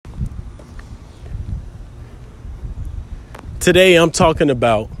Today I'm talking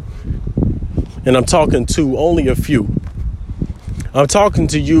about, and I'm talking to only a few. I'm talking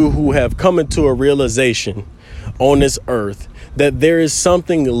to you who have come into a realization on this earth that there is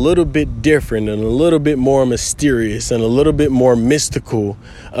something a little bit different and a little bit more mysterious and a little bit more mystical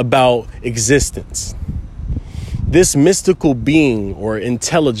about existence. This mystical being or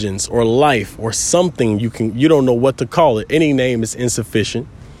intelligence or life or something, you don't know what to call it. Any name is insufficient.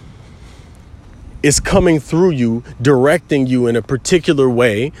 It's coming through you, directing you in a particular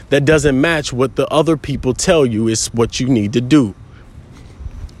way that doesn't match what the other people tell you is what you need to do.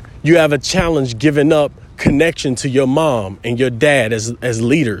 You have a challenge giving up connection to your mom and your dad as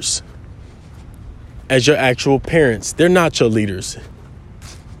leaders, as your actual parents. They're not your leaders.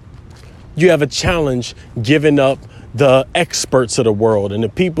 You have a challenge giving up the experts of the world and the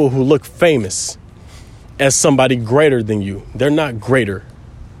people who look famous as somebody greater than you. They're not greater.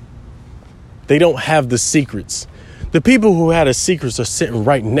 They don't have the secrets. The people who had the secrets are sitting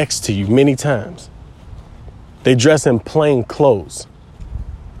right next to you many times. They dress in plain clothes.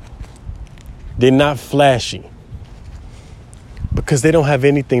 They're not flashy because they don't have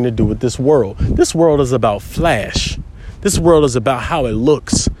anything to do with this world. This world is about flash. This world is about how it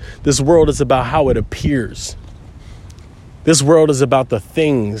looks. This world is about how it appears. This world is about the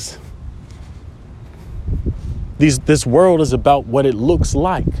things. This world is about what it looks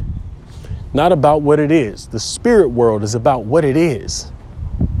like, not about what it is. The spirit world is about what it is,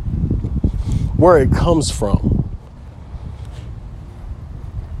 where it comes from.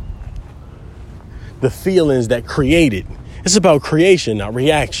 The feelings that create it. It's about creation, not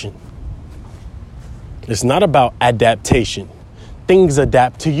reaction. It's not about adaptation. Things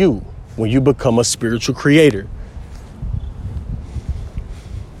adapt to you when you become a spiritual creator.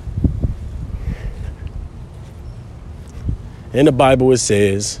 In the Bible, it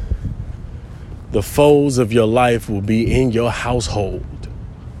says, the foes of your life will be in your household.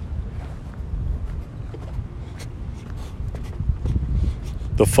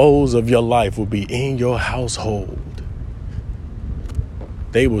 The foes of your life will be in your household.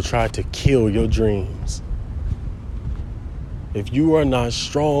 They will try to kill your dreams. If you are not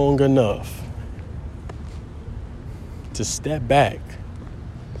strong enough to step back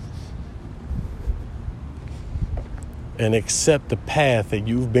and accept the path that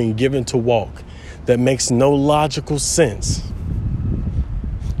you've been given to walk that makes no logical sense,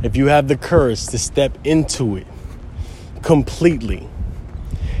 if you have the courage to step into it completely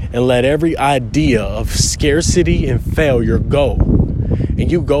and let every idea of scarcity and failure go,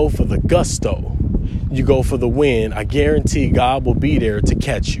 and you go for the gusto, you go for the win, I guarantee God will be there to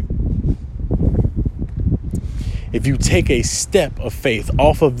catch you. If you take a step of faith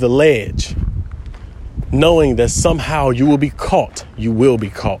off of the ledge, knowing that somehow you will be caught, you will be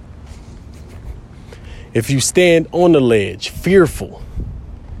caught. If you stand on the ledge, fearful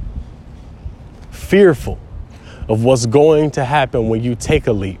of what's going to happen when you take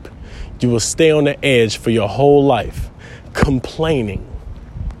a leap, you will stay on the edge for your whole life, complaining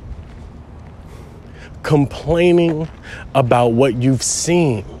about what you've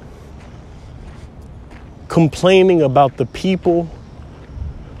seen, complaining about the people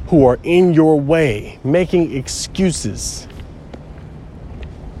who are in your way, making excuses.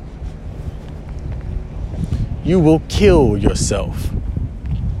 You will kill yourself.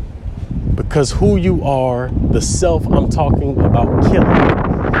 Because who you are, the self I'm talking about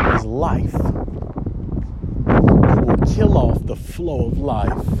killing, is life. You will kill off the flow of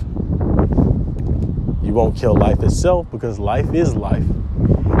life. You won't kill life itself because life is life.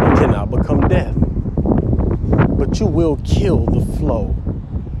 It cannot become death. But you will kill the flow.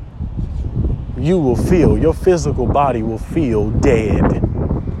 You will feel, your physical body will feel dead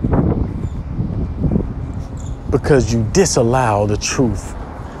because you disallow the truth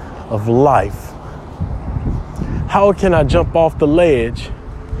of life. How can I jump off the ledge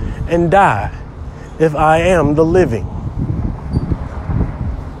and die if I am the living?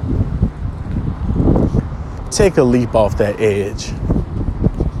 Take a leap off that edge.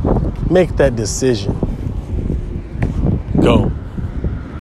 Make that decision. Go.